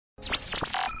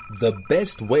The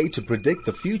best way to predict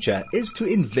the future is to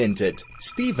invent it.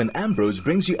 Stephen Ambrose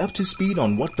brings you up to speed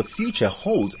on what the future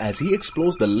holds as he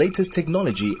explores the latest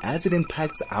technology as it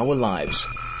impacts our lives.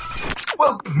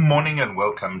 Well, good morning and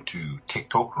welcome to Tech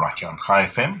Talk right here on High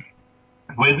FM,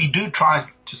 where we do try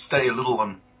to stay a little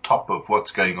on top of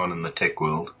what's going on in the tech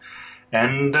world.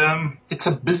 And it's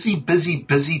a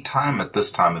busy time at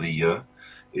this time of the year.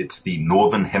 It's the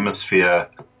Northern Hemisphere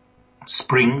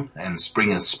spring, and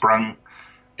spring has sprung.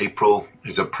 April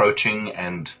is approaching,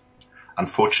 and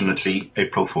unfortunately,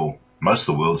 April for most of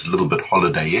the world is a little bit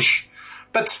holiday-ish.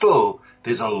 But still,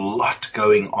 there's a lot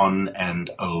going on and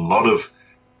a lot of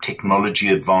technology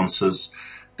advances.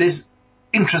 There's,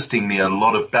 interestingly, a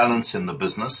lot of balance in the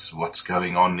business. What's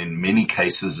going on in many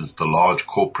cases is the large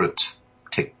corporate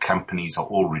tech companies are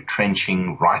all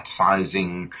retrenching,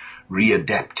 right-sizing,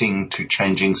 readapting to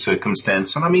changing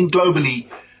circumstance. And I mean, globally,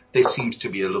 there seems to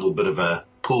be a little bit of a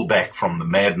pullback from the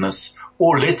madness,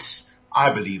 or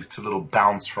I believe it's a little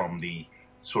bounce from the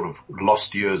sort of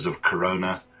lost years of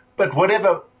Corona. But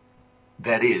whatever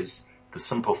that is, the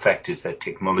simple fact is that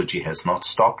technology has not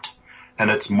stopped, and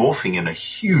it's morphing in a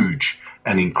huge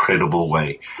and incredible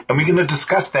way. And we're going to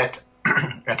discuss that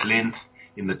at length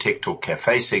in the Tech Talk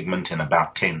Cafe segment in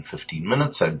about 10-15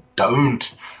 minutes. So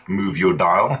don't move your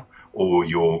dial or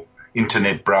your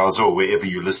internet browser or wherever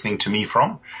you're listening to me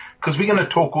from, because we're going to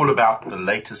talk all about the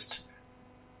latest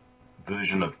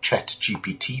version of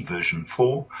ChatGPT version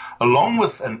 4, along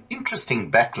with an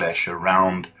interesting backlash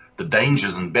around the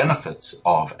dangers and benefits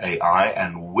of AI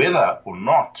and whether or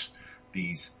not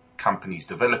these companies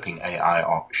developing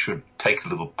AI should take a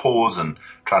little pause and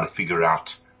try to figure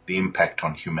out the impact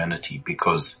on humanity,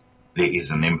 because there is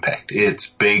an impact. It's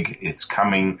big, it's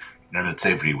coming, and it's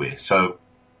everywhere. So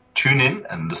tune in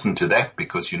and listen to that,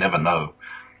 because you never know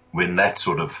when that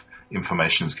sort of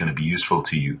information is going to be useful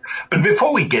to you. But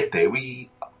before we get there, we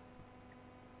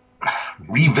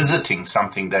revisiting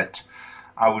something that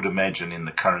I would imagine in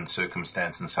the current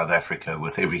circumstance in South Africa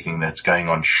with everything that's going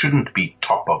on shouldn't be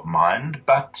top of mind,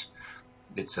 but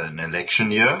it's an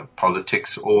election year.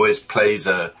 Politics always plays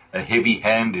a heavy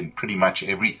hand in pretty much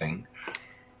everything.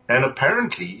 And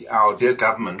apparently our dear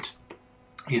government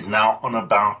is now on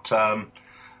about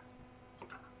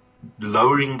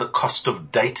lowering the cost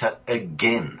of data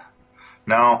again.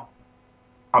 Now,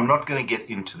 I'm not going to get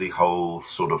into the whole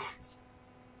sort of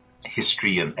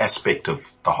history and aspect of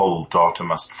the whole data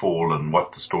must fall and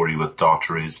what the story with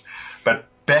data is, but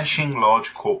bashing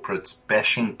large corporates,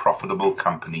 bashing profitable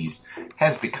companies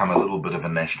has become a little bit of a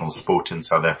national sport in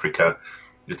South Africa.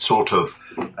 It's sort of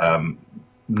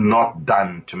not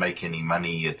done to make any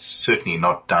money. It's certainly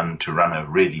not done to run a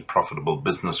really profitable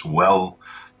business well,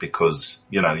 because,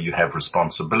 you know, you have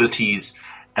responsibilities,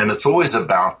 and it's always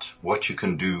about what you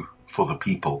can do for the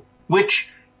people, which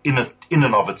in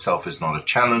and of itself is not a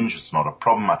challenge. It's not a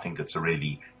problem. I think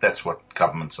that's what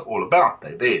governments are all about.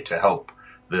 They're there to help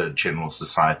the general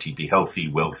society be healthy,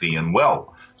 wealthy, and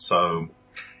well. So,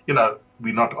 you know,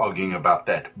 we're not arguing about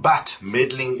that. But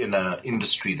meddling in an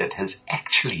industry that has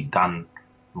actually done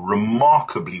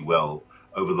remarkably well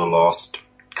over the last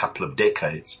couple of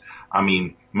decades. I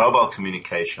mean, mobile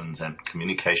communications and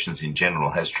communications in general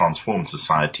has transformed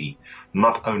society,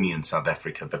 not only in South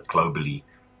Africa, but globally,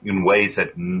 in ways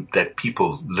that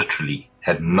people literally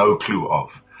had no clue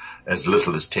of as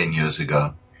little as 10 years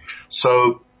ago.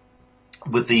 So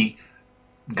with the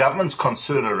government's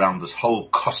concern around this whole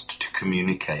cost to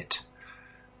communicate,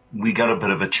 we got a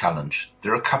bit of a challenge.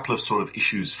 There are a couple of sort of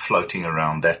issues floating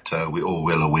around that we're all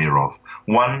well aware of.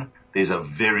 One, there's a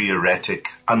very erratic,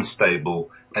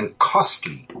 unstable, and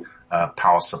costly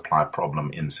power supply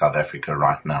problem in South Africa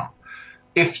right now.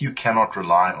 If you cannot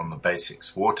rely on the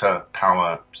basics, water,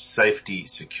 power, safety,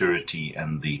 security,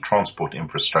 and the transport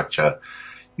infrastructure,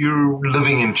 you're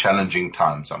living in challenging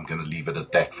times. I'm going to leave it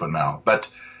at that for now. But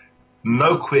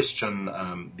no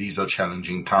question, these are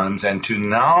challenging times. And to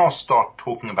now start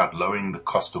talking about lowering the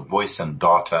cost of voice and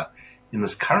data in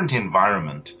this current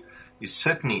environment is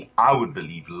certainly, I would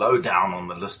believe, low down on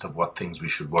the list of what things we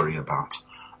should worry about.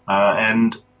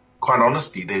 And quite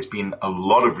honestly, there's been a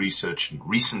lot of research, and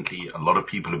recently a lot of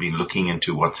people have been looking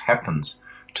into what happens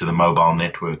to the mobile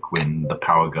network when the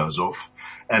power goes off.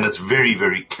 And it's very,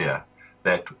 very clear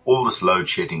that all this load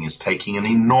shedding is taking an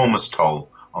enormous toll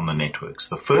on the networks.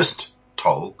 The first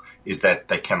toll is that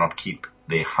they cannot keep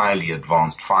their highly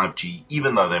advanced 5G,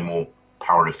 even though they're more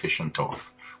power efficient or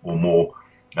more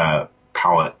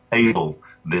power able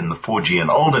than the 4G and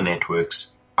older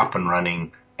networks, up and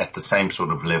running at the same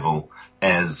sort of level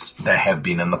as they have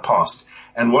been in the past.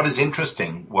 And what is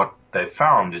interesting, what they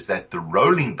found is that the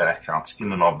rolling blackouts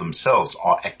in and of themselves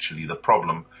are actually the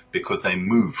problem because they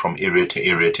move from area to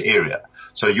area to area.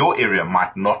 So your area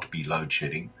might not be load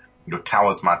shedding. Your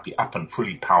towers might be up and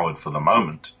fully powered for the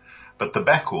moment, but the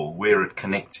backhaul where it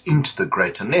connects into the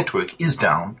greater network is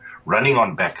down, running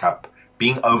on backup,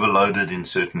 being overloaded in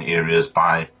certain areas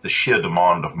by the sheer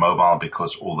demand of mobile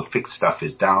because all the fixed stuff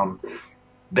is down.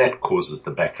 That causes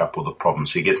the backup or the problem.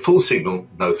 So you get full signal,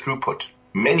 no throughput.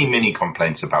 Many, many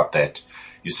complaints about that.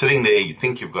 You're sitting there, you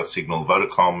think you've got signal,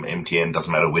 Vodacom, MTN,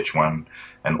 doesn't matter which one,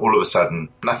 and all of a sudden,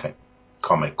 nothing.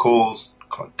 Can't make calls,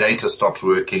 data stops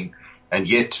working, and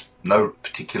yet no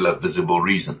particular visible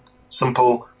reason.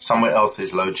 Simple, somewhere else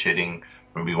there's load shedding,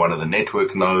 maybe one of the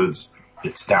network nodes,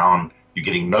 it's down, you're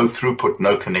getting no throughput,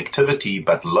 no connectivity,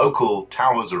 but local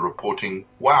towers are reporting,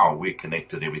 wow, we're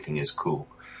connected, everything is cool.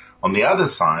 On the other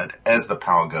side, as the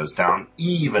power goes down,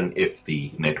 even if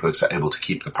the networks are able to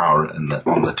keep the power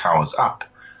on the towers up,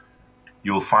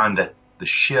 you'll find that the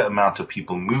sheer amount of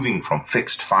people moving from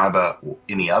fixed fiber or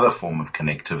any other form of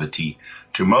connectivity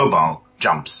to mobile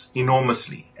jumps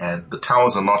enormously. And the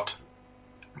towers are not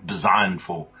designed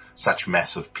for such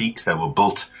massive peaks. They were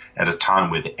built at a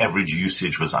time where the average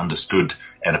usage was understood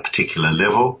at a particular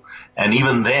level. And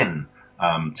even then,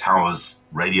 towers,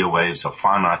 radio waves are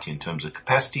finite in terms of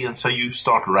capacity, and so you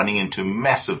start running into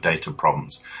massive data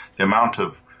problems. The amount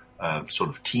of sort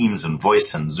of Teams and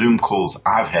voice and Zoom calls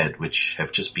I've had, which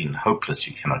have just been hopeless.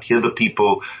 You cannot hear the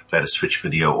people. You've had to switch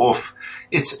video off.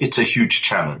 It's a huge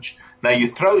challenge. Now you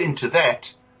throw into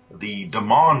that the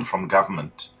demand from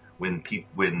government when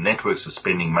networks are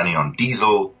spending money on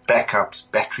diesel, backups,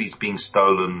 batteries being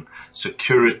stolen,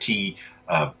 security,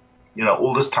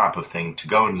 all this type of thing to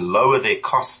go and lower their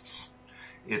costs.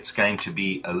 It's going to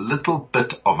be a little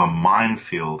bit of a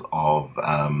minefield of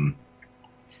how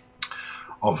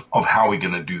we're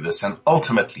going to do this. And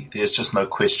ultimately, there's just no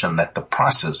question that the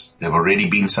prices, there have already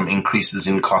been some increases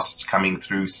in costs coming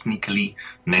through sneakily.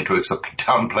 Networks are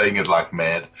downplaying it like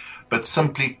mad. But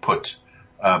simply put,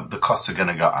 the costs are going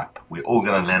to go up. We're all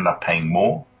going to end up paying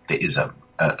more. There is a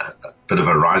bit of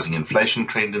a rising inflation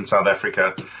trend in South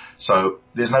Africa. So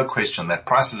there's no question that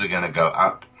prices are going to go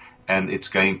up, and it's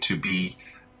going to be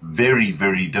very,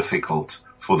 very difficult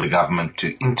for the government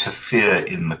to interfere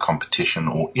in the competition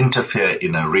or interfere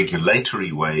in a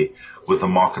regulatory way with the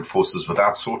market forces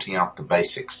without sorting out the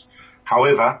basics.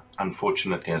 However,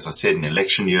 unfortunately, as I said, an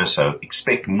election year, so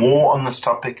expect more on this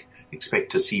topic,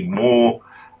 expect to see more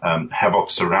havoc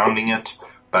surrounding it.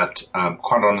 But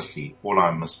quite honestly, all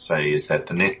I must say is that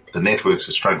the networks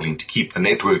are struggling to keep the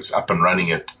networks up and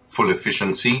running at full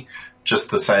efficiency,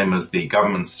 just the same as the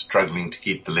government's struggling to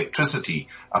keep the electricity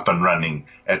up and running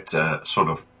at sort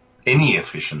of any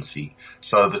efficiency.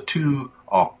 So the two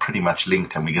are pretty much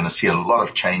linked, and we're going to see a lot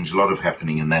of change, a lot of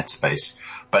happening in that space.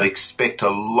 But expect a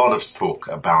lot of talk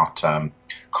about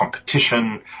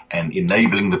competition and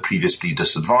enabling the previously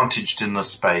disadvantaged in this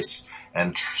space,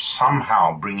 and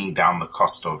somehow bringing down the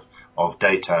cost of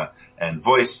data and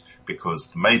voice, because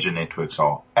the major networks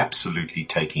are absolutely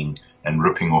taking and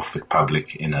ripping off the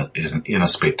public in a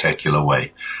spectacular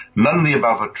way. None of the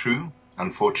above are true,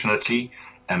 unfortunately,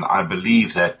 and I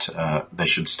believe that they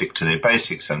should stick to their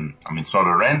basics. And I mean, it's not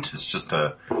a rant, it's just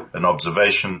an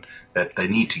observation that they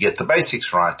need to get the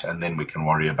basics right, and then we can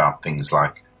worry about things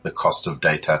like the cost of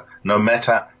data. No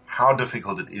matter how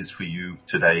difficult it is for you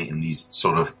today in these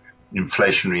sort of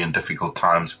inflationary and difficult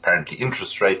times, apparently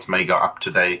interest rates may go up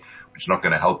today, which is not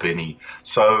going to help any.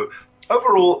 So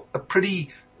overall, a pretty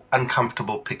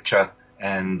uncomfortable picture,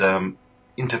 and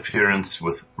interference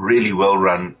with really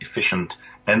well-run, efficient,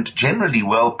 and generally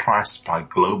well-priced by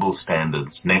global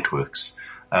standards networks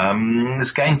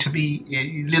is going to be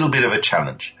a little bit of a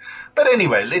challenge. But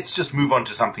anyway, let's just move on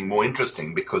to something more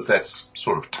interesting, because that's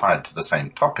sort of tied to the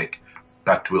same topic.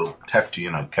 But we'll have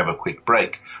to, have a quick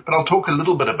break. But I'll talk a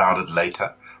little bit about it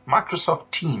later.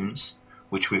 Microsoft Teams,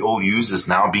 which we all use, has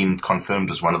now been confirmed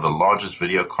as one of the largest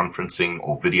video conferencing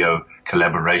or video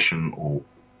collaboration or,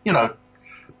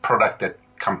 product that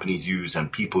companies use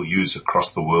and people use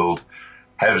across the world,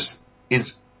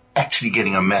 is actually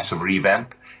getting a massive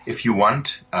revamp. If you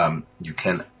want, you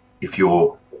can, if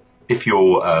your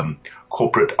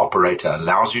corporate operator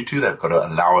allows you to, they've got to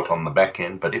allow it on the back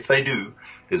end. But if they do,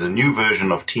 there's a new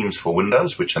version of Teams for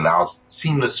Windows, which allows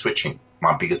seamless switching,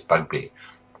 my biggest bugbear,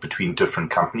 between different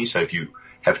companies. So if you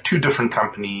have two different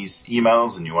companies'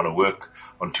 emails and you want to work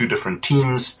on two different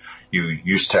teams, you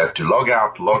used to have to log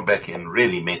out, log back in,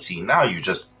 really messy. Now you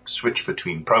just switch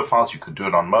between profiles. You could do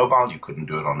it on mobile. You couldn't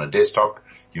do it on a desktop.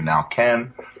 You now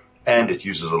can. and it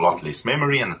uses a lot less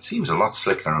memory, and it seems a lot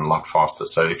slicker and a lot faster.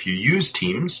 So if you use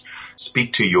Teams,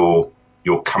 speak to your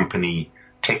company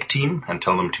tech team and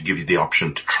tell them to give you the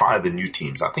option to try the new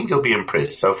Teams. I think you'll be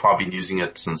impressed. So far I've been using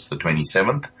it since the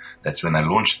 27th. That's when I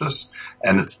launched this,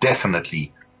 and it's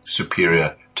definitely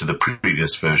superior to the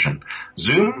previous version.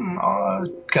 Zoom,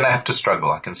 gonna have to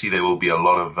struggle. I can see there will be a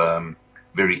lot of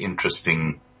very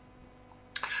interesting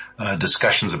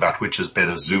discussions about which is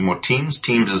better, Zoom or Teams.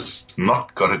 Teams has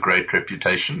not got a great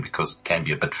reputation because it can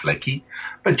be a bit flaky,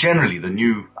 but generally the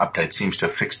new update seems to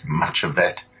have fixed much of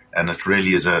that, and it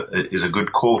really is a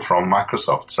good call from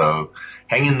Microsoft. So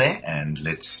hang in there and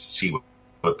let's see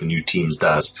what the new Teams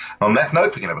does. On that note,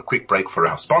 we're going to have a quick break for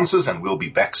our sponsors, and we'll be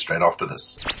back straight after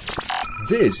this.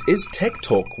 This is Tech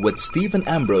Talk with Stephen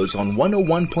Ambrose on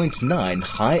 101.9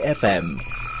 High FM.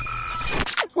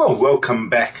 Well, welcome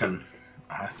back, and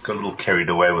I got a little carried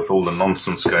away with all the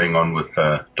nonsense going on with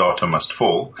Data Must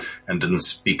Fall and didn't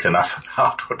speak enough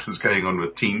about what was going on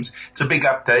with Teams. It's a big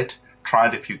update. Try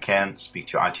it if you can. Speak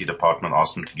to your IT department.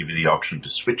 Ask them to give you the option to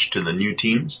switch to the new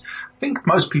Teams. I think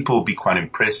most people will be quite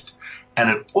impressed. And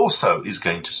it also is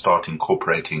going to start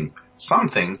incorporating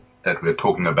something that we're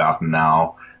talking about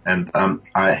now. And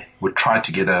I would try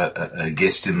to get a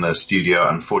guest in the studio.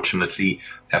 Unfortunately,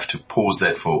 have to pause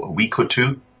that for a week or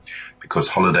two because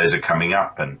holidays are coming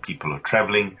up and people are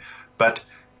traveling. But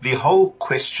the whole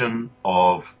question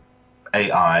of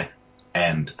AI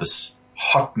and this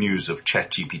hot news of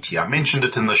ChatGPT, I mentioned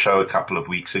it in the show a couple of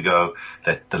weeks ago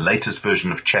that the latest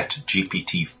version of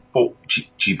ChatGPT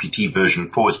GPT version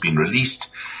 4 has been released,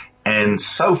 and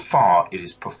so far it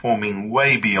is performing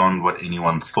way beyond what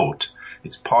anyone thought.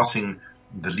 It's passing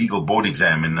the legal board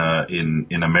exam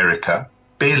in America,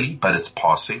 barely, but it's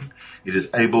passing. It is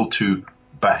able to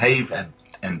behave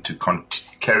and to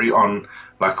carry on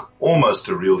like almost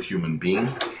a real human being,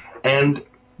 and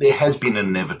there has been an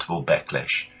inevitable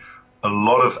backlash. A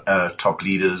lot of top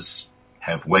leaders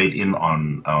have weighed in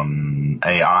on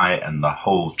AI and the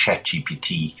whole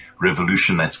ChatGPT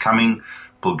revolution that's coming.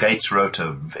 Bill Gates wrote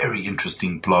a very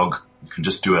interesting blog. You can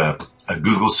just do a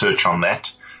Google search on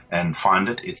that and find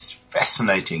it. It's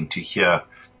fascinating to hear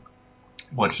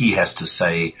what he has to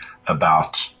say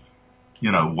about,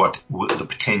 what the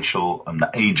potential and the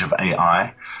age of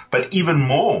AI. But even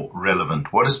more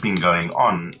relevant, what has been going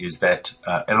on is that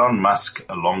Elon Musk,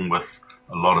 along with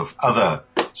a lot of other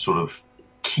sort of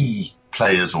key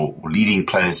players or leading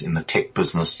players in the tech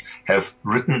business, have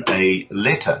written a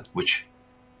letter which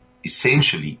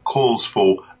essentially calls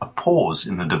for a pause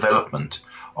in the development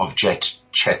of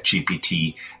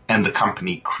ChatGPT and the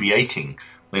company creating,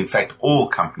 in fact all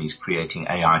companies creating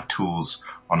AI tools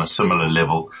on a similar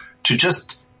level, to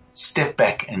just step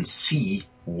back and see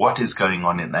what is going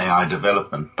on in AI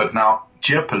development. But now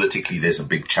geopolitically there's a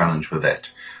big challenge with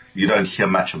that. You don't hear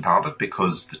much about it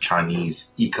because the Chinese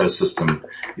ecosystem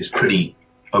is pretty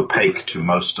opaque to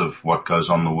most of what goes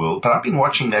on in the world. But I've been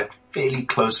watching that fairly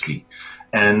closely.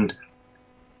 And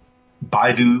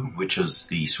Baidu, which is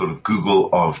the sort of Google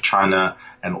of China,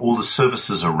 and all the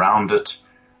services around it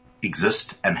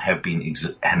exist and have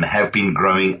been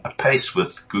growing apace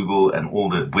with Google and all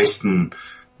the Western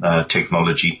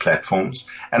technology platforms.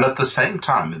 And at the same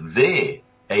time, their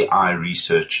AI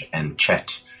research and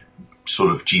chat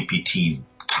sort of GPT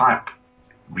type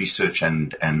research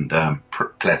and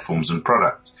platforms and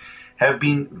products have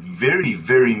been very,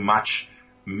 very much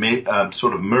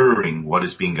sort of mirroring what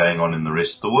has been going on in the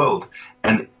rest of the world.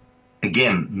 And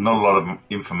again, not a lot of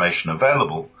information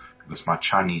available because my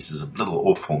Chinese is a little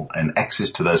awful and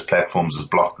access to those platforms is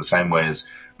blocked the same way as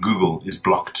Google is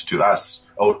blocked to us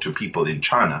or to people in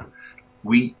China.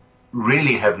 We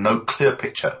really have no clear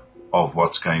picture of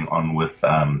what's going on with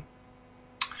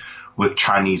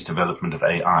Chinese development of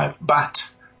AI, but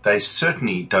they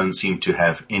certainly don't seem to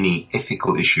have any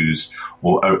ethical issues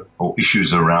or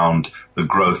issues around the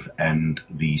growth and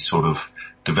the sort of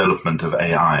development of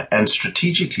AI. And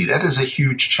strategically, that is a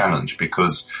huge challenge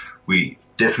because we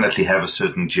definitely have a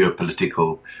certain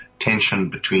geopolitical tension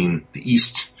between the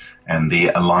East and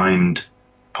their aligned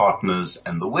partners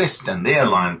and the West and their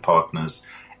aligned partners.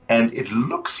 And it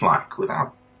looks like,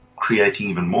 without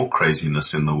creating even more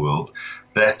craziness in the world,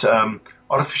 that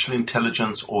artificial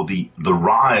intelligence or the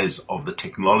rise of the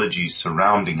technologies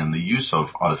surrounding and the use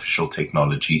of artificial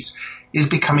technologies is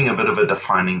becoming a bit of a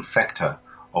defining factor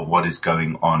of what is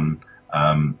going on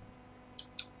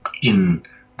in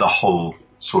the whole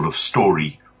sort of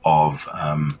story of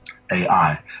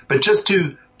AI. But just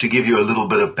to give you a little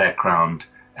bit of background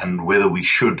and whether we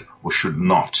should or should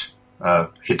not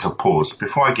hit a pause,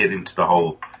 before I get into the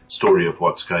whole story of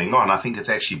what's going on, I think it's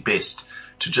actually best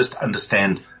to just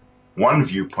understand one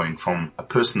viewpoint from a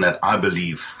person that I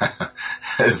believe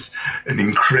has an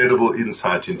incredible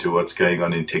insight into what's going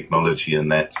on in technology,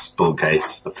 and that's Bill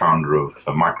Gates, the founder of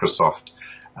Microsoft.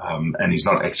 And he's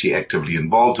not actually actively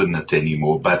involved in it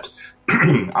anymore, but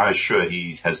I'm sure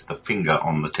he has the finger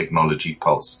on the technology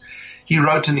pulse. He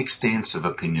wrote an extensive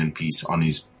opinion piece on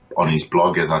his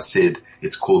blog. As I said,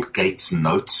 it's called Gates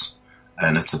Notes,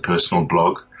 and it's a personal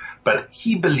blog. But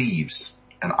he believes,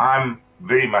 and I'm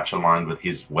very much aligned with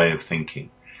his way of thinking,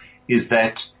 is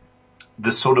that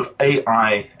the sort of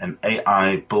AI and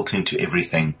AI built into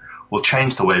everything will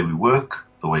change the way we work,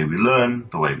 the way we learn,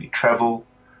 the way we travel,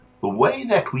 the way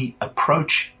that we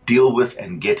approach, deal with,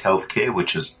 and get healthcare,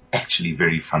 which is actually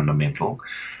very fundamental.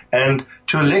 And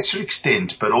to a lesser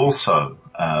extent, but also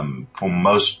for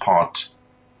most part,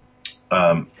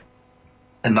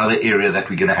 another area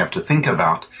that we're going to have to think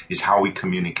about is how we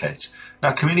communicate.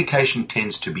 Now, communication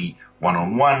tends to be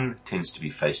one-on-one, tends to be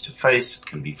face-to-face. It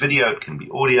can be video, it can be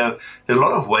audio. There are a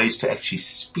lot of ways to actually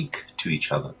speak to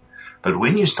each other. But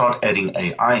when you start adding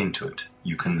AI into it,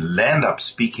 you can land up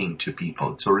speaking to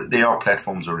people. There are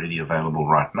platforms already available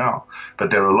right now,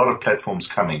 but there are a lot of platforms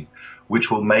coming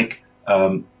which will make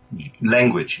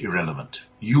language irrelevant.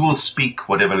 You will speak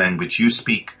whatever language you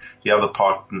speak. The other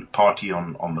party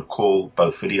on the call,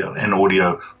 both video and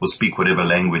audio, will speak whatever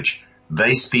language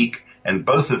they speak, and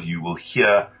both of you will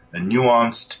hear a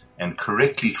nuanced and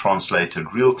correctly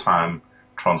translated real-time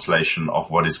translation of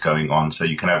what is going on. So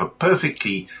you can have a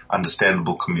perfectly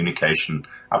understandable communication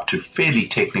up to fairly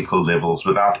technical levels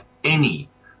without any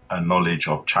knowledge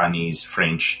of Chinese,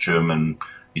 French, German,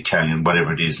 Italian,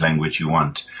 whatever it is language you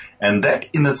want. And that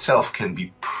in itself can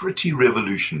be pretty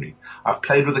revolutionary. I've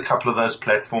played with a couple of those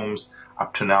platforms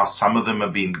up to now. Some of them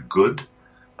have been good,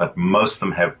 but most of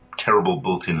them have terrible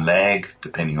built-in lag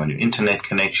depending on your internet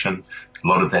connection. A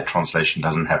lot of that translation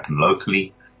doesn't happen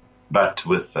locally. But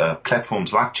with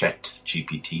platforms like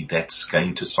ChatGPT, that's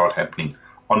going to start happening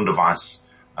on device,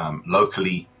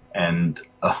 locally, and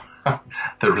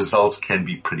the results can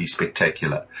be pretty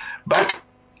spectacular. But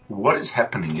what is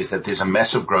happening is that there's a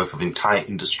massive growth of entire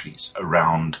industries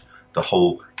around the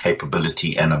whole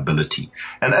capability and ability.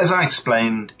 And as I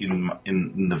explained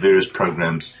in the various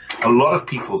programs, a lot of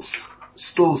people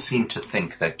still seem to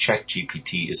think that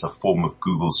ChatGPT is a form of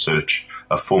Google search,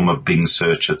 a form of Bing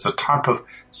search. It's a type of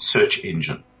search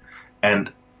engine.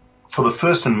 And for the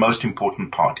first and most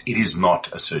important part, it is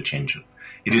not a search engine.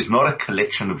 It is not a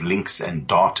collection of links and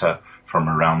data from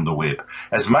around the web.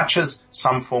 As much as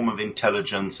some form of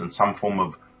intelligence and some form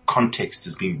of context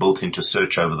has been built into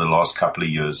search over the last couple of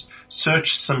years,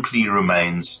 search simply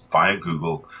remains, via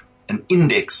Google, an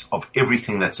index of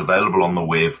everything that's available on the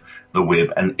web,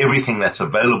 and everything that's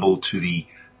available to the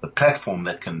platform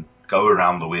that can go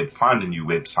around the web, find a new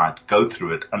website, go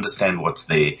through it, understand what's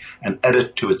there, and add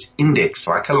it to its index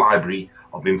like a library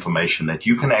of information that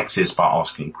you can access by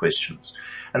asking questions.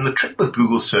 And the trick with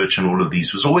Google search and all of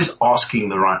these was always asking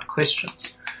the right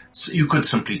questions. So you could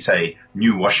simply say,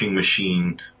 new washing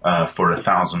machine for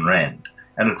 1,000 Rand,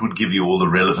 and it would give you all the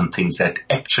relevant things that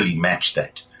actually match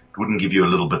that. It wouldn't give you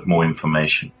a little bit more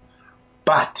information.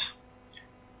 But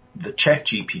the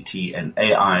ChatGPT and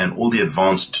AI and all the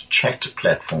advanced chat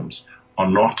platforms are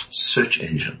not search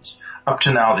engines. Up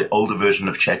to now, the older version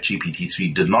of ChatGPT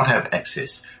 3 did not have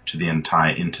access to the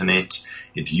entire internet.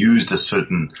 It used a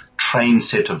certain trained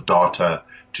set of data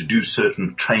to do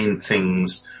certain trained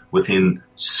things within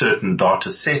certain data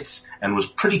sets and was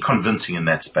pretty convincing in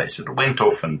that space. It went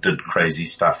off and did crazy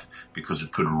stuff because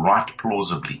it could write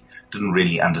plausibly. Didn't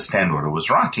really understand what it was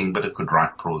writing, but it could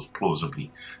write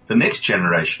plausibly. The next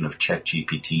generation of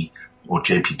ChatGPT, or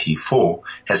GPT-4,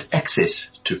 has access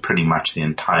to pretty much the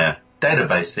entire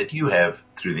database that you have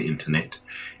through the internet.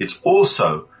 It's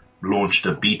also launched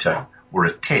a beta or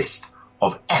a test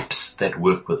of apps that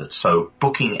work with it. So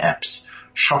booking apps,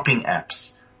 shopping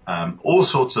apps, all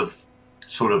sorts of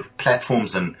sort of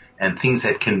platforms and things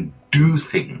that can do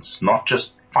things, not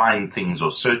just find things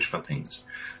or search for things.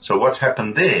 So what's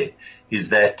happened there is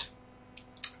that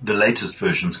the latest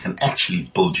versions can actually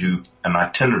build you an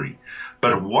itinerary.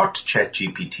 But what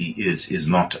ChatGPT is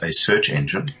not a search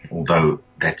engine, although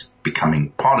that's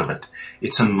becoming part of it.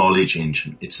 It's a knowledge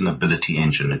engine. It's an ability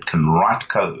engine. It can write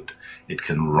code. It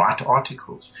can write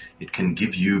articles. It can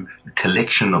give you a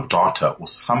collection of data or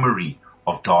summary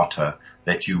of data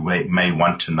that you may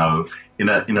want to know in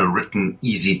a written,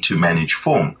 easy to manage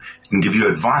form. It can give you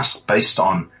advice based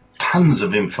on tons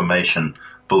of information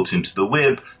built into the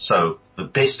web. So the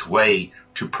best way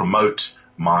to promote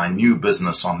my new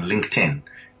business on LinkedIn,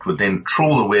 it would then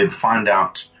trawl the web, find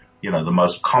out, the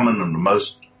most common and the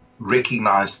most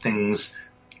recognized things,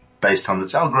 based on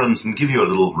its algorithms and give you a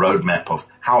little roadmap of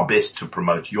how best to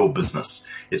promote your business.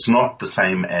 It's not the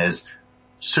same as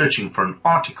searching for an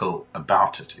article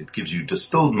about it. It gives you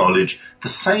distilled knowledge the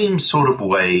same sort of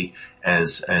way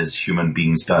as human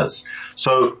beings does.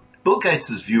 So Bill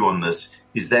Gates' view on this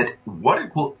is that what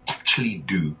it will actually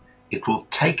do, it will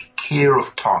take care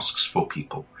of tasks for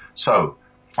people. So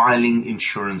filing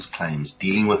insurance claims,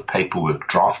 dealing with paperwork,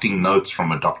 drafting notes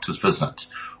from a doctor's visit.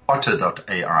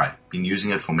 Otter.ai, been using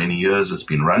it for many years, it's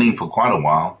been running for quite a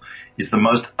while, is the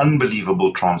most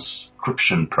unbelievable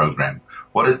transcription program.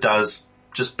 What it does,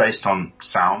 just based on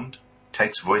sound,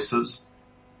 takes voices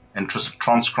and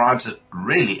transcribes it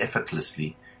really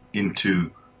effortlessly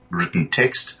into written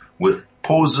text with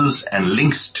pauses and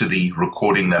links to the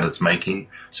recording that it's making,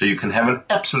 so you can have an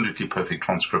absolutely perfect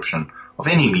transcription of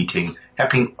any meeting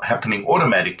happening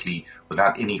automatically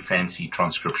without any fancy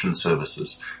transcription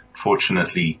services.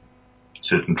 Fortunately,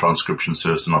 certain transcription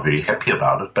services are not very happy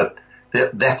about it, but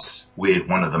that's where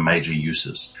one of the major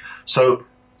uses. So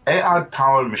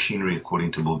AI-powered machinery,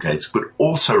 according to Bill Gates, would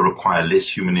also require less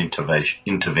human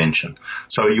intervention.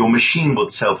 So your machine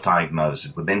would self-diagnose.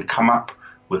 It would then come up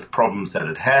with problems that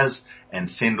it has and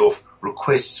send off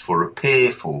requests for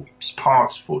repair, for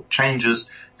parts, for changes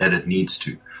that it needs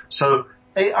to. So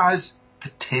AI's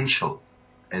potential,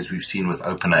 as we've seen with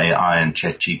OpenAI and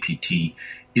ChatGPT,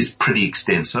 is pretty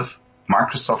extensive.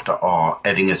 Microsoft are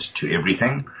adding it to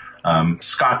everything.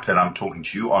 Skype that I'm talking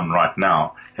to you on right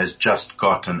now has just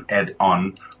got an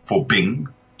add-on for Bing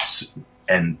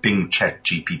and Bing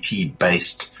ChatGPT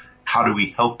based how do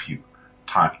we help you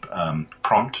type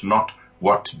prompt, not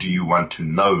what do you want to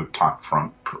know type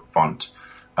prompt,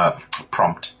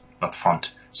 not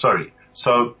font. Sorry.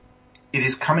 So it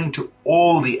is coming to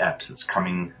all the apps. It's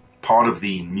coming part of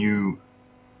the new,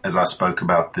 as I spoke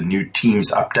about, the new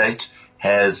Teams update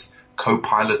has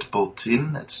Copilot built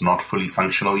in. It's not fully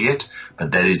functional yet, but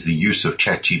that is the use of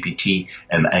ChatGPT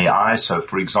and AI. So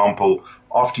for example,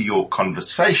 after your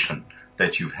conversation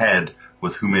that you've had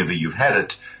with whomever you've had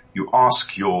it, you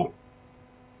ask your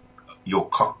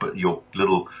cockpit, your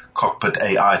little cockpit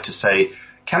AI to say,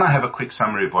 can I have a quick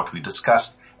summary of what we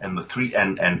discussed and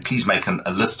and please make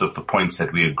a list of the points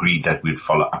that we agreed that we'd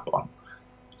follow up on.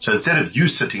 So instead of you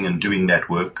sitting and doing that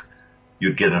work,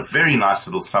 you'd get a very nice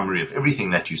little summary of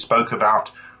everything that you spoke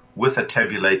about with a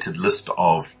tabulated list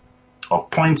of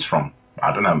points from,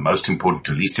 I don't know, most important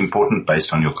to least important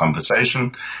based on your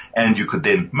conversation. And you could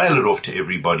then mail it off to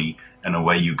everybody and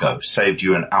away you go. Saved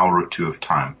you an hour or two of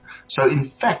time. So in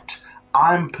fact,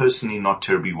 I'm personally not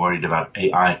terribly worried about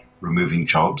AI removing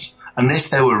jobs unless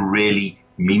they were really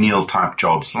menial type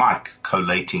jobs like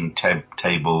collating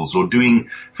tables or doing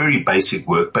very basic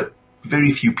work, but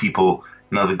very few people,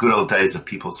 the good old days of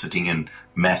people sitting in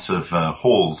massive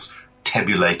halls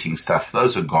tabulating stuff,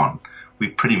 those are gone.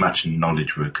 We're pretty much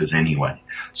knowledge workers anyway.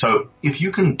 So if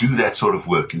you can do that sort of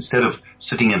work, instead of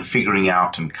sitting and figuring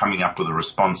out and coming up with a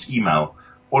response email,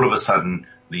 all of a sudden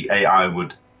the AI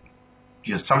would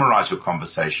summarize your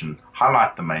conversation,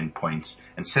 highlight the main points,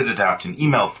 and send it out in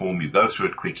email form. You go through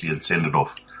it quickly and send it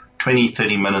off. 20,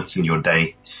 30 minutes in your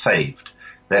day saved.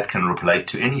 That can relate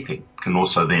to anything. Can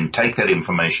also then take that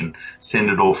information,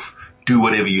 send it off, do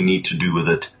whatever you need to do with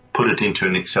it, put it into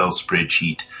an Excel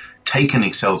spreadsheet, take an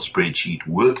Excel spreadsheet,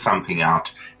 work something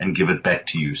out, and give it back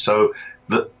to you. So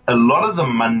a lot of the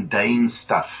mundane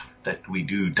stuff that we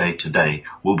do day to day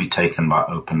will be taken by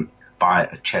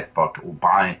a chatbot or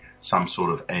by some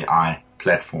sort of AI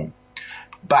platform.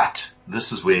 But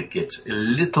this is where it gets a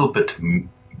little bit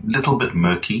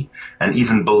murky. And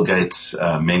even Bill Gates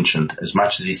mentioned, as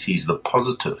much as he sees the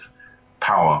positive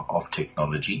power of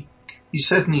technology, he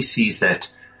certainly sees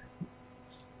that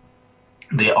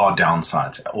there are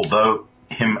downsides. Although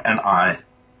him and I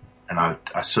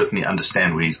certainly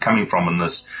understand where he's coming from in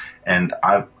this, and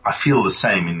I feel the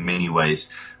same in many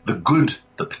ways.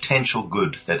 The potential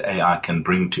good that AI can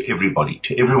bring to everybody,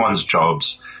 to everyone's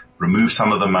jobs, remove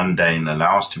some of the mundane,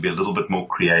 allow us to be a little bit more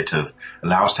creative,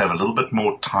 allow us to have a little bit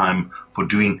more time for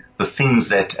doing the things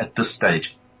that at this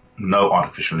stage no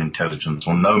artificial intelligence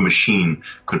or no machine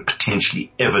could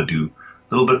potentially ever do.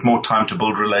 A little bit more time to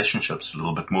build relationships, a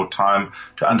little bit more time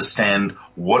to understand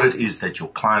what it is that your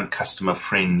client, customer,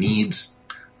 friend needs.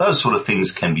 Those sort of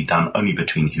things can be done only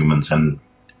between humans, and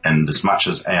as much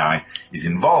as AI is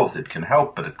involved, it can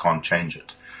help, but it can't change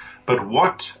it. But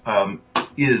what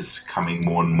is coming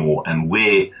more and more, and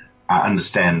where I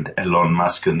understand Elon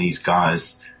Musk and these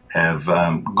guys have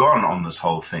gone on this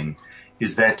whole thing,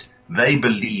 is that they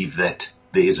believe that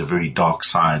there is a very dark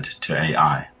side to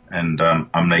AI. And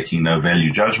I'm making no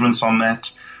value judgments on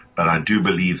that, but I do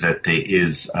believe that there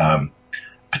is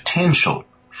potential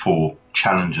for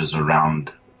challenges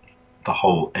around the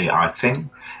whole AI thing.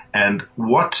 And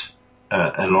what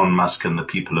Elon Musk and the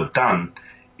people have done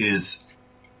is,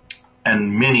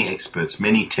 and many experts,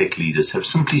 many tech leaders have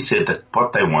simply said that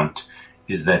what they want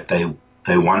is that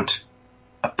they want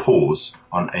a pause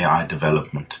on AI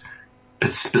development,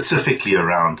 but specifically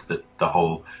around the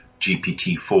whole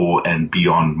GPT-4 and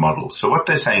beyond models. So what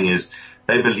they're saying is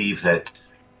they believe that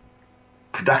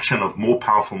production of more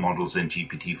powerful models than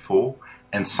GPT-4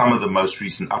 and some of the most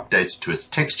recent updates to its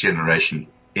text generation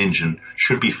engine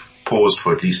should be paused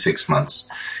for at least 6 months.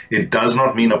 It does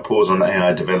not mean a pause on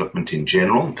AI development in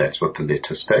general. That's what the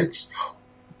letter states,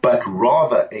 but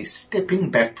rather a stepping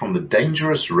back from the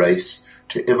dangerous race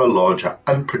to ever larger,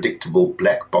 unpredictable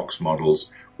black box models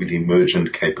with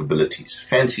emergent capabilities.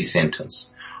 Fancy sentence.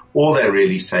 All they're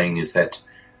really saying is that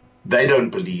they don't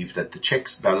believe that the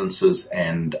checks, balances,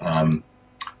 and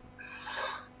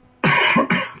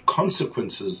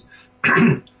consequences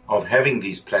of having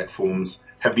these platforms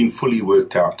have been fully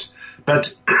worked out.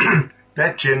 But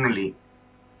that generally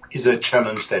is a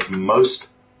challenge that most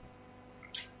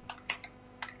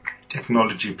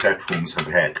technology platforms have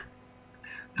had.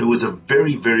 There was a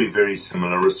very, very, very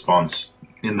similar response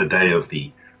in the day of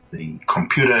the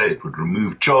computer. It would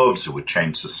remove jobs. It would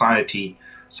change society.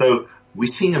 So we're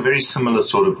seeing a very similar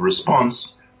sort of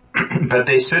response, but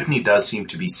there certainly does seem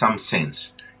to be some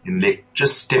sense in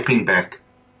just stepping back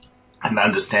and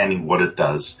understanding what it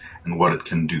does and what it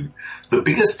can do. The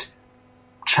biggest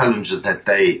challenges that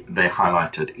they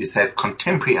highlighted is that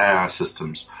contemporary AI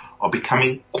systems are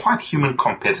becoming quite human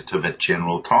competitive at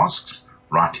general tasks,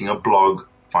 writing a blog,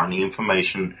 finding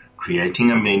information, creating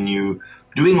a menu,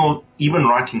 even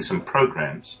writing some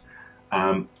programs.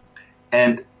 And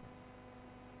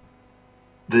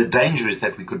the danger is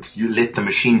that you let the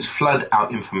machines flood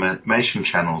our information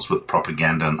channels with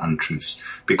propaganda and untruths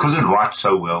because it writes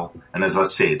so well. And as I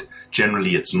said,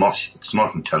 generally it's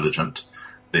not intelligent.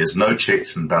 There's no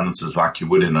checks and balances like you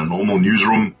would in a normal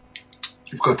newsroom.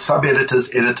 You've got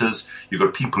sub-editors, editors. You've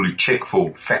got people who check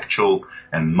for factual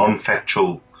and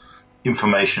non-factual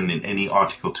information in any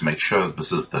article to make sure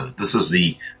this is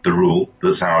the rule.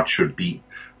 This is how it should be.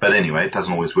 But anyway, it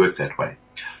doesn't always work that way.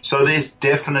 So there's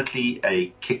definitely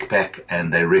a kickback,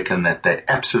 and they reckon that they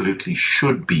absolutely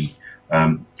should be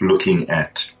looking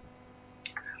at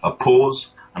a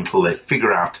pause until they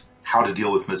figure out how to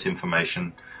deal with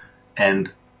misinformation.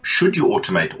 And should you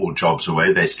automate all jobs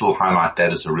away, they still highlight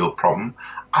that as a real problem.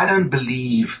 I don't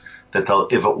believe that they'll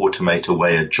ever automate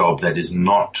away a job that is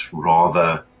not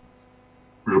rather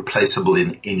replaceable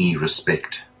in any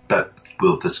respect, but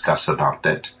we'll discuss about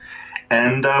that.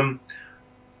 And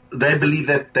they believe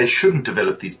that they shouldn't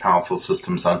develop these powerful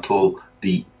systems until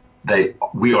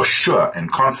we are sure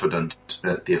and confident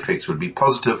that the effects would be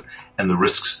positive and the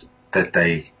risks that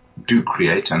they do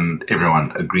create, and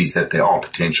everyone agrees that there are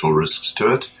potential risks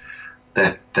to it,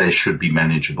 that they should be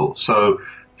manageable. So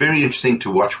very interesting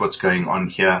to watch what's going on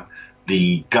here.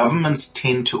 The governments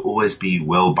tend to always be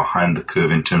well behind the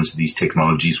curve in terms of these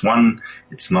technologies. One,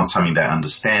 it's not something they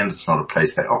understand. It's not a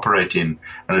place they operate in,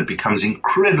 and it becomes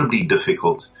incredibly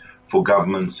difficult for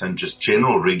governments and just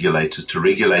general regulators to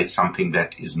regulate something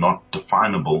that is not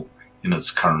definable in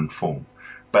its current form.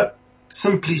 But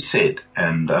simply said,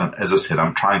 and as I said,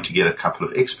 I'm trying to get a couple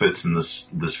of experts in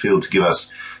this field to give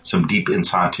us some deep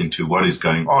insight into what is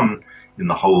going on in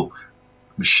the whole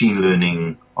machine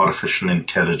learning, artificial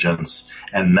intelligence,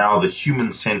 and now the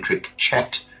human-centric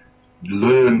chat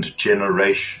learned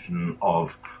generation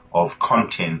of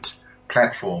content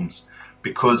platforms,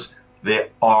 because there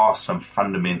are some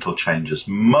fundamental changes.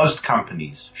 Most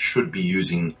companies should be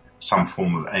using some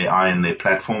form of AI in their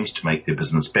platforms to make their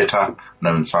business better. I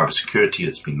know in cybersecurity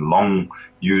it's been long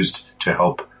used to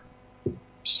help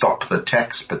stop the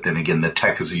attacks, but then again the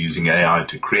attackers are using AI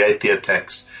to create the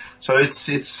attacks. So it's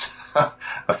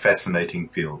a fascinating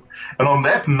field. And on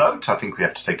that note, I think we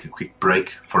have to take a quick break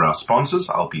for our sponsors.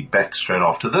 I'll be back straight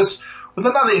after this with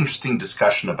another interesting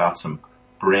discussion about some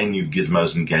brand new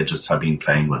gizmos and gadgets I've been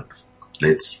playing with.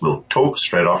 We'll talk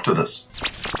straight after this.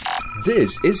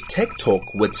 This is Tech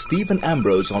Talk with Stephen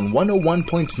Ambrose on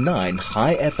 101.9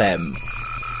 High FM.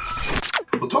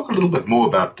 We'll talk a little bit more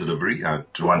about delivery. I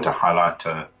want to highlight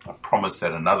a promise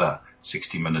that another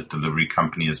 60-minute delivery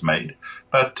company has made.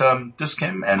 But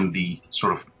Discam and the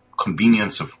sort of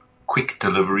convenience of quick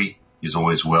delivery is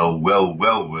always well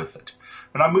worth it.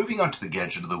 And I'm moving on to the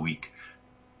gadget of the week.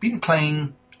 Been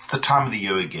playing, it's the time of the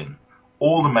year again.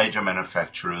 All the major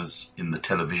manufacturers in the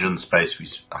television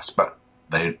space,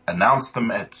 they announced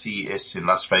them at CES in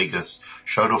Las Vegas,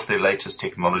 showed off their latest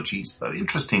technologies. Though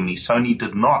interestingly, Sony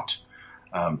did not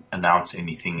announce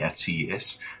anything at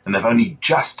CES, and they've only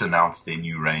just announced their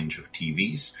new range of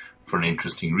TVs for an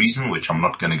interesting reason, which I'm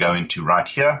not going to go into right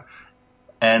here.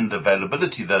 And the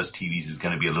availability of those TVs is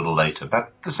going to be a little later.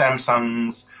 But the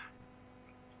Samsungs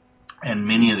and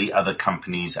many of the other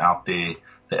companies out there,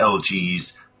 the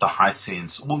LGs, the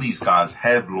Hisense, all these guys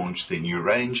have launched their new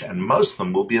range, and most of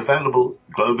them will be available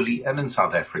globally and in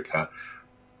South Africa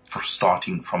for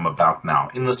starting from about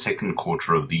now. In the second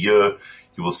quarter of the year,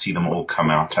 you will see them all come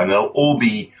out, and they'll all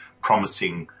be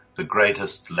promising the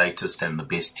greatest, latest, and the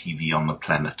best TV on the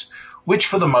planet, which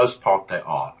for the most part they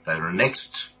are. They're a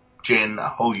next gen, a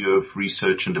whole year of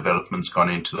research and development's gone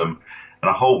into them, and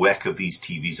a whole whack of these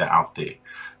TVs are out there.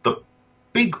 The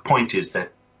big point is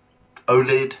that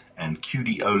OLED and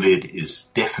QD OLED is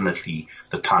definitely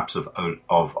the types of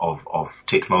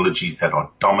technologies that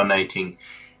are dominating.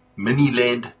 Mini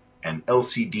LED and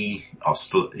LCD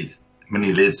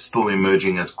Mini LED is still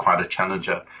emerging as quite a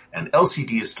challenger, and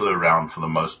LCD is still around for the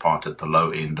most part at the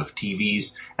low end of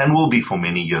TVs and will be for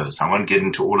many years. I won't get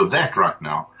into all of that right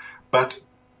now, but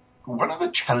one of the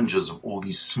challenges of all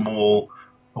these small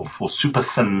or super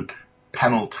thin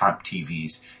panel type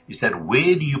TVs is that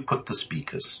where do you put the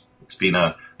speakers? It's been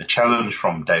a challenge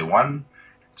from day one.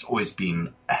 It's always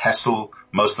been a hassle.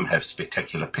 Most of them have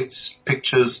spectacular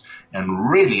pictures and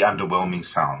really underwhelming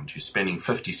sound. You're spending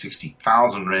 50,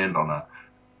 60,000 Rand on a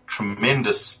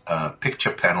tremendous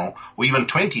picture panel, or even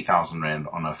 20,000 Rand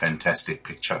on a fantastic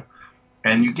picture,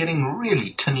 and you're getting really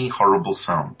tinny, horrible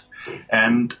sound.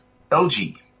 And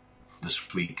LG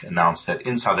this week announced that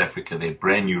in South Africa their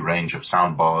brand new range of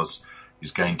sound bars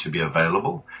is going to be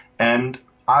available. And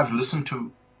I've listened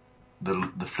to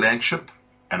the flagship,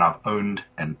 and I've owned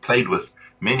and played with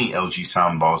many LG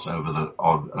soundbars over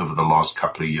the last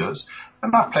couple of years.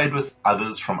 And I've played with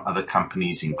others from other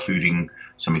companies, including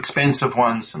some expensive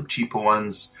ones, some cheaper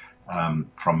ones,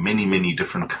 from many, many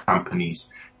different companies.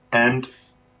 And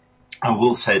I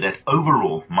will say that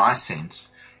overall, my sense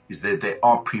is that there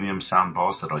are premium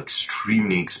soundbars that are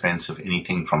extremely expensive,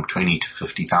 anything from 20 to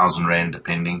 50,000 Rand,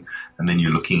 depending. And then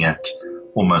you're looking at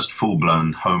almost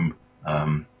full-blown home,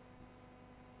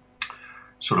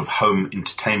 sort of home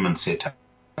entertainment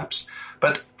setups.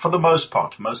 But for the most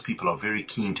part, most people are very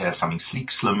keen to have something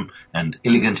sleek, slim, and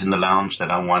elegant in the lounge. They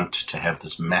don't want to have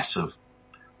this massive,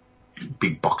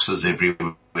 big boxes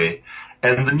everywhere.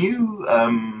 And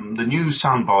the new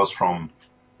sound bars from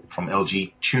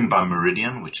LG, tuned by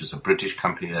Meridian, which is a British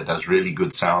company that does really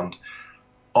good sound,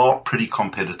 are pretty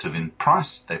competitive in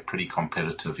price. They're pretty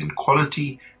competitive in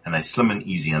quality, and they're slim and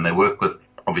easy, and they work with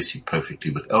obviously perfectly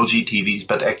with LG TVs,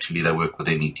 but actually they work with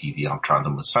any TV. I've tried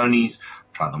them with Sony's,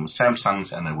 I've tried them with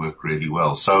Samsung's, and they work really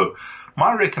well. So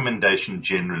my recommendation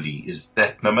generally is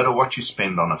that no matter what you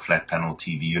spend on a flat panel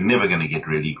TV, you're never going to get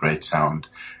really great sound.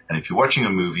 And if you're watching a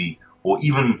movie or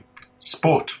even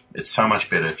sport, it's so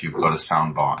much better if you've got a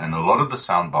sound bar. And a lot of the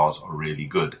sound bars are really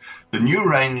good. The new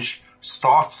range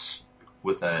starts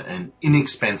with an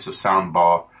inexpensive sound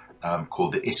bar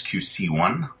called the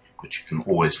SQC1, which you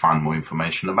can always find more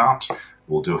information about.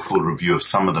 We'll do a full review of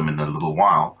some of them in a little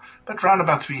while. But around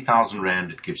about 3,000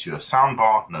 Rand, it gives you a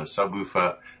soundbar, no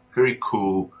subwoofer, very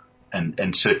cool,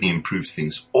 and certainly improves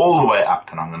things all the way up.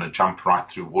 And I'm going to jump right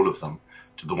through all of them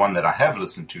to the one that I have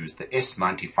listened to is the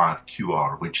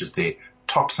S95QR, which is their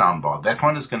top soundbar. That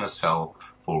one is going to sell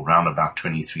for around about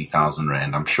 23,000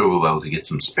 Rand. I'm sure we'll be able to get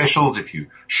some specials if you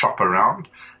shop around.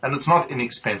 And it's not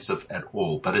inexpensive at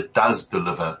all, but it does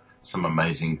deliver some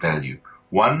amazing value.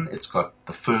 One, it's got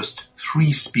the first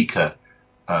 3-speaker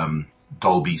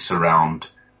Dolby Surround,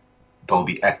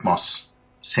 Dolby Atmos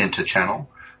center channel.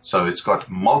 So it's got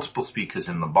multiple speakers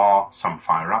in the bar, some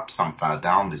fire up, some fire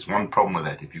down. There's one problem with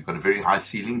that. If you've got a very high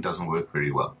ceiling, it doesn't work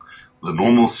very well. The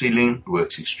normal ceiling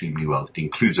works extremely well. It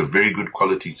includes a very good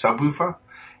quality subwoofer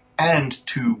and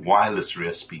 2 wireless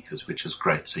rear speakers, which is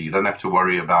great. So you don't have to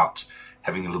worry about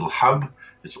having a little hub.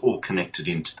 It's all connected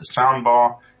into the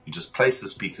soundbar. You just place the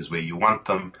speakers where you want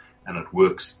them, and it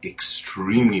works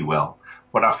extremely well.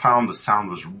 What I found, the sound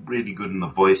was really good in the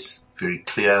voice, very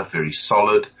clear, very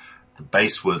solid. The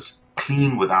bass was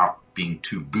clean without being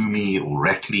too boomy or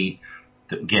rattly.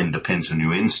 Again, depends on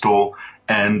your install.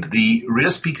 And the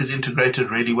rear speakers integrated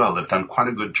really well. They've done quite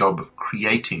a good job of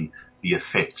creating the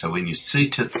effect. So when you're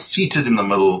seated in the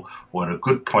middle or at a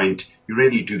good point, you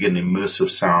really do get an immersive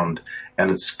sound,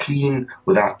 and it's clean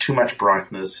without too much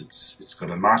brightness. It's got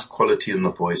a nice quality in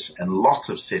the voice and lots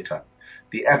of setup.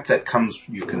 The app that comes,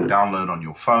 you can download on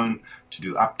your phone to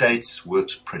do updates,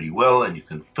 works pretty well, and you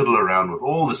can fiddle around with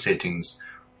all the settings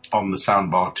on the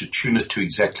soundbar to tune it to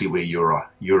exactly where you're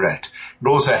at. It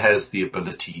also has the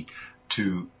ability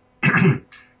to, to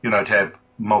have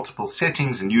multiple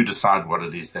settings and you decide what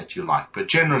it is that you like. But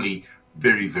generally,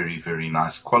 very, very, very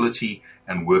nice quality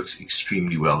and works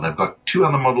extremely well. They've got two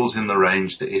other models in the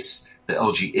range, the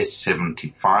LG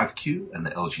S75Q and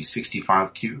the LG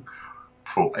 65Q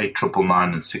for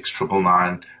 8999 and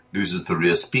 6999, loses the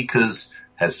rear speakers,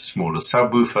 has a smaller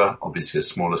subwoofer, obviously a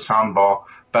smaller soundbar,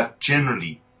 but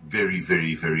generally very,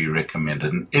 very, very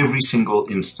recommended. In every single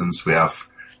instance where I've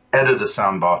added a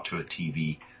soundbar to a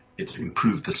TV, it's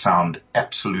improved the sound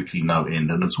absolutely no end,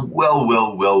 and it's well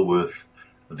worth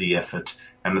the effort,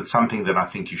 and it's something that I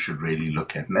think you should really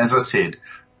look at. And as I said,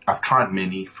 I've tried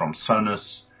many, from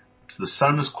Sonos to the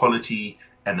Sonos quality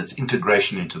and its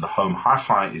integration into the home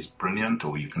hi-fi is brilliant,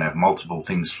 or you can have multiple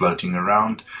things floating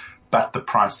around, but the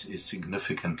price is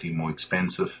significantly more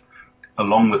expensive,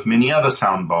 along with many other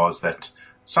sound bars that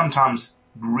sometimes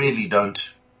really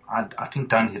don't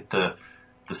hit the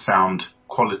sound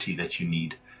quality that you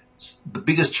need. The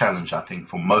biggest challenge, I think,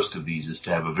 for most of these is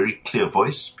to have a very clear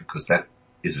voice, because that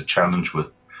is a challenge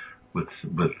with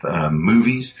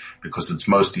movies, because it's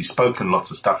mostly spoken,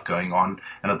 lots of stuff going on,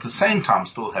 and at the same time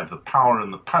still have the power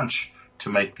and the punch to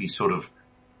make these sort of,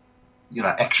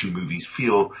 action movies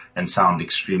feel and sound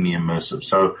extremely immersive.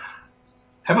 So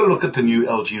have a look at the new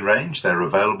LG range. They're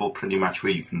available pretty much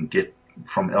where you can get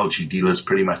from LG dealers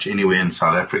pretty much anywhere in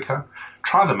South Africa.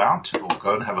 Try them out or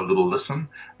go and have a little listen.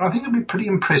 And I think you'll be pretty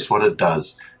impressed what it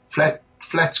does. Flat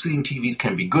screen TVs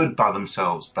can be good by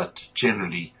themselves, but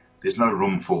generally there's no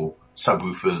room for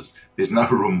subwoofers. There's no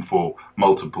room for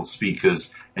multiple speakers,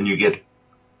 and you get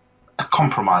a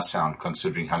compromised sound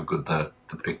considering how good the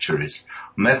picture is.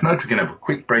 On that note, we're going to have a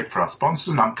quick break for our sponsors,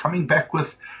 and I'm coming back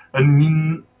with a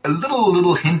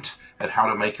little hint at how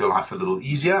to make your life a little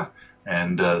easier.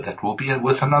 And that will be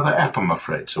with another app, I'm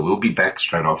afraid. So we'll be back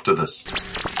straight after this.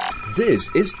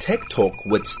 This is Tech Talk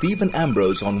with Stephen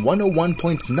Ambrose on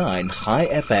 101.9 High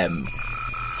FM.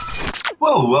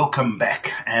 Well, welcome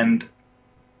back. And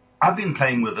I've been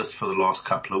playing with this for the last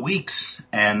couple of weeks.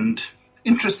 And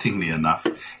interestingly enough,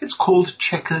 it's called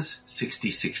Checkers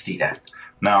 6060 app.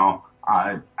 Now,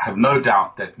 I have no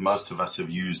doubt that most of us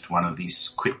have used one of these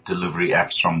quick delivery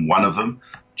apps from one of them.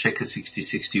 Checkers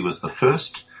 6060 was the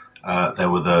first. They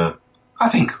were I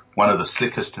think one of the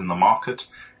slickest in the market,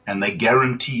 and they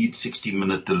guaranteed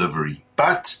 60-minute delivery.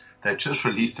 But they've just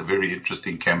released a very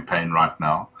interesting campaign right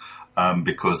now,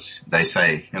 because they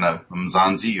say,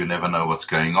 Mzansi, you never know what's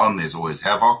going on. There's always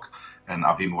havoc. And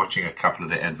I've been watching a couple of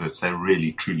their adverts. They're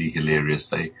really, truly hilarious.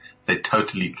 They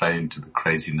totally play into the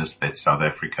craziness that's South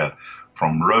Africa,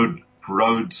 from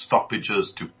road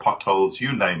stoppages to potholes,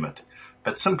 you name it.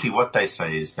 But simply what they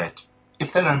say is that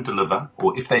if they don't deliver,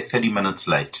 or if they're 30 minutes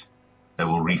late, they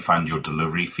will refund your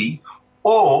delivery fee.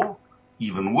 Or,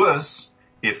 even worse,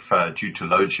 if due to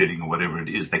load shedding or whatever it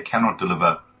is, they cannot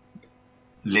deliver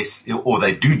less, or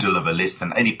they do deliver less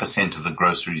than 80% of the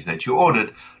groceries that you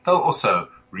ordered, they'll also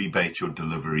rebate your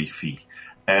delivery fee.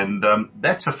 And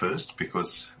that's a first,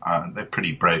 because they're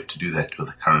pretty brave to do that with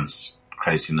the current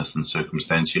craziness and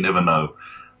circumstance. You never know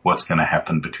what's going to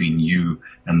happen between you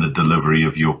and the delivery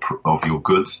of your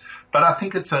goods. But I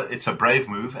think it's a brave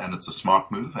move, and it's a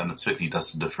smart move, and it certainly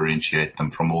does differentiate them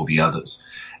from all the others.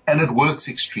 And it works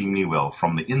extremely well,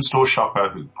 from the in-store shopper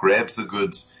who grabs the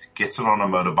goods, gets it on a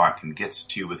motorbike, and gets it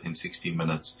to you within 60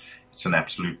 minutes. It's an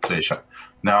absolute pleasure.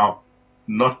 Now,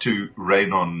 not to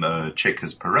rain on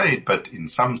Checkers Parade, but in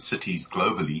some cities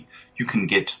globally, you can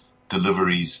get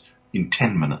deliveries in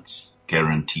 10 minutes,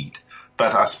 guaranteed.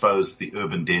 But I suppose the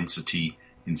urban density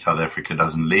in South Africa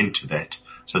doesn't lend to that.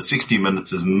 So 60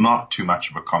 minutes is not too much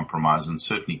of a compromise, and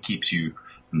certainly keeps you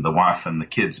and the wife and the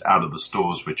kids out of the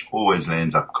stores, which always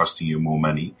ends up costing you more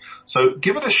money. So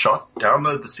give it a shot.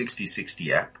 Download the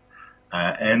 6060 app.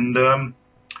 And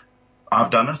I've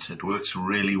done it. It works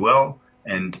really well.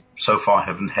 And so far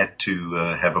haven't had to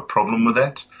have a problem with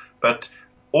that. But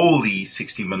all the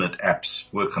 60-minute apps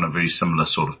work on a very similar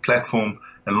sort of platform.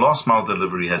 And last mile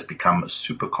delivery has become a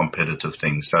super competitive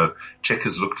thing. So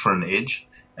Checkers looked for an edge,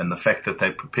 and the fact that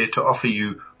they're prepared to offer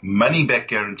you money back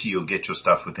guarantee, you'll get your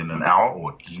stuff within an hour,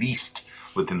 or at least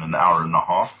within an hour and a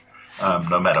half,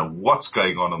 no matter what's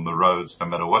going on the roads, no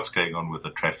matter what's going on with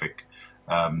the traffic,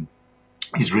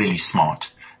 is really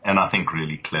smart, and I think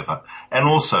really clever. And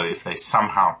also, if they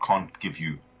somehow can't give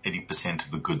you 80%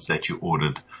 of the goods that you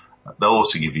ordered, they'll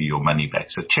also give you your money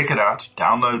back. So check it out.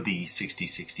 Download the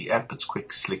 6060 app. It's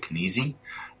quick, slick, and easy.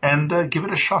 And give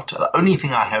it a shot. The only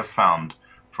thing I have found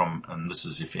and this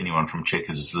is if anyone from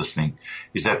Checkers is listening,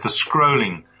 is that the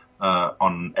scrolling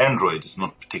on Android is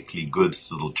not particularly good.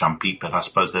 It's a little jumpy, but I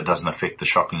suppose that doesn't affect the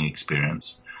shopping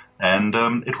experience. And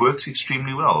it works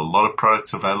extremely well. A lot of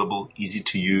products available, easy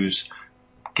to use,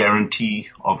 guarantee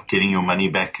of getting your money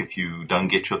back if you don't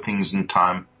get your things in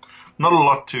time. Not a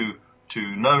lot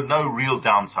no real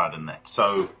downside in that.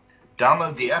 So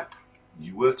download the app.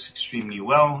 It works extremely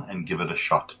well, and give it a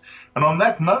shot. And on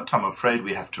that note, I'm afraid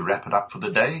we have to wrap it up for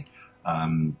the day.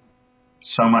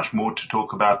 So much more to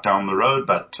talk about down the road,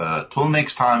 but till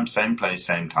next time, same place,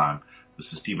 same time.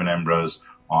 This is Stephen Ambrose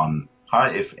on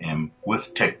High FM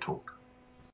with Tech Talk.